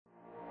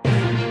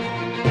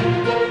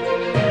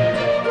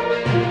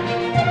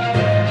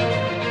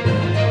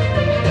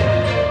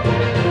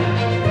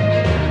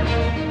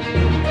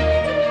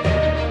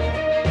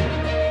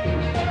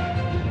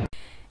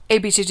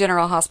ABC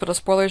General Hospital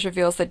Spoilers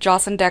reveals that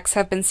Joss and Dex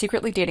have been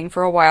secretly dating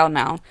for a while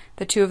now.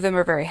 The two of them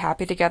are very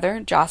happy together.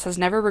 Joss has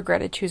never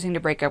regretted choosing to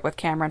break up with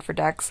Cameron for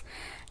Dex.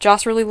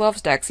 Joss really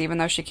loves Dex, even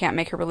though she can't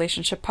make her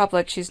relationship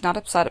public. She's not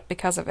upset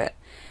because of it.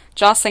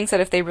 Joss thinks that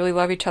if they really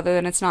love each other,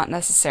 then it's not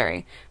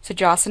necessary. So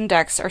Joss and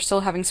Dex are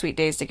still having sweet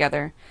days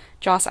together.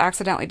 Joss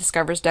accidentally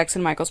discovers Dex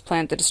and Michael's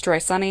plan to destroy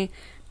Sonny.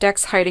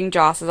 Dex, hiding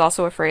Joss, is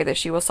also afraid that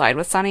she will side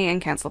with Sonny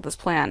and cancel this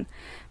plan.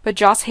 But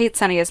Joss hates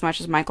Sonny as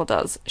much as Michael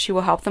does. She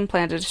will help them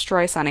plan to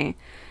destroy Sonny.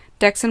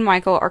 Dex and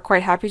Michael are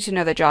quite happy to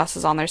know that Joss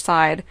is on their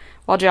side.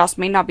 While Joss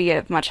may not be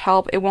of much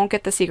help, it won't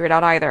get the secret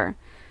out either.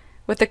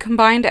 With the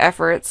combined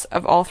efforts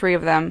of all three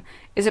of them,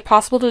 is it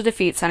possible to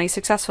defeat Sonny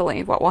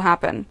successfully? What will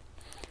happen?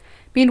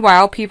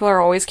 Meanwhile, people are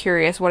always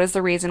curious what is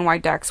the reason why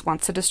Dex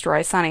wants to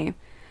destroy Sonny.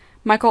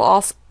 Michael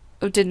also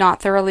did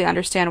not thoroughly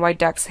understand why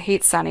Dex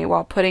hates Sonny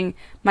while putting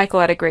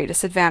Michael at a great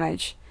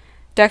disadvantage.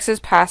 Dex's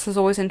past has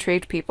always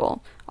intrigued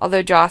people.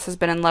 Although Joss has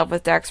been in love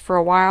with Dex for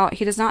a while,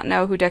 he does not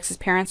know who Dex's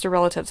parents or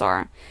relatives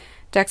are.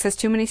 Dex has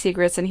too many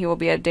secrets and he will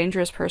be a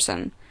dangerous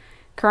person.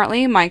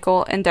 Currently,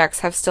 Michael and Dex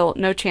have still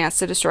no chance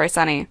to destroy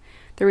Sonny.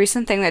 The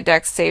recent thing that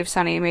Dex saved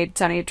Sonny made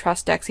Sonny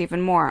trust Dex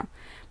even more.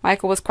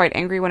 Michael was quite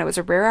angry when it was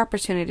a rare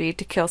opportunity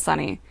to kill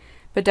Sonny,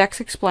 but Dex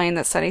explained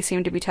that Sonny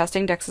seemed to be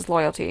testing Dex's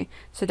loyalty,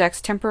 so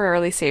Dex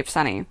temporarily saved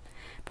Sonny.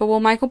 But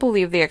will Michael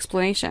believe the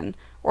explanation,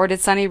 or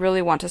did Sonny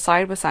really want to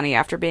side with Sonny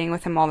after being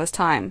with him all this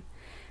time?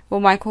 Will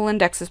Michael and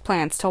Dex's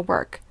plan still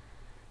work?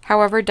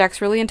 However,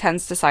 Dex really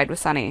intends to side with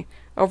Sonny.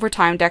 Over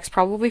time, Dex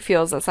probably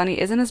feels that Sonny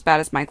isn't as bad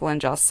as Michael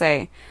and Joss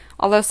say,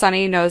 although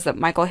Sonny knows that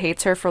Michael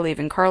hates her for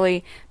leaving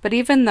Carly, but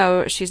even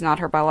though she's not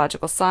her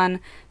biological son,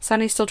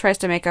 Sonny still tries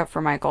to make up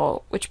for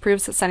Michael, which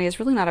proves that Sonny is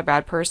really not a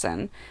bad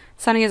person.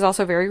 Sonny is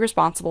also very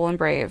responsible and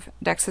brave.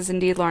 Dex has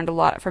indeed learned a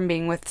lot from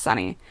being with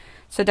Sonny.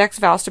 So Dex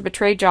vows to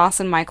betray Joss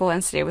and Michael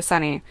and stay with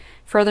Sonny.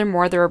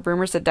 Furthermore, there are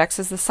rumors that Dex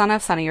is the son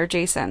of Sonny or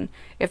Jason.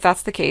 If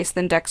that's the case,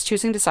 then Dex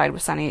choosing to side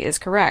with Sonny is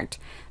correct.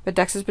 But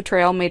Dex's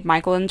betrayal made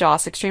Michael and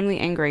Joss extremely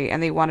angry,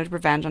 and they wanted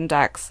revenge on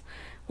Dex.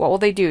 What will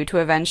they do to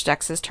avenge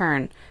Dex's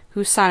turn?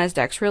 Whose son is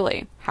Dex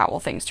really? How will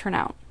things turn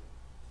out?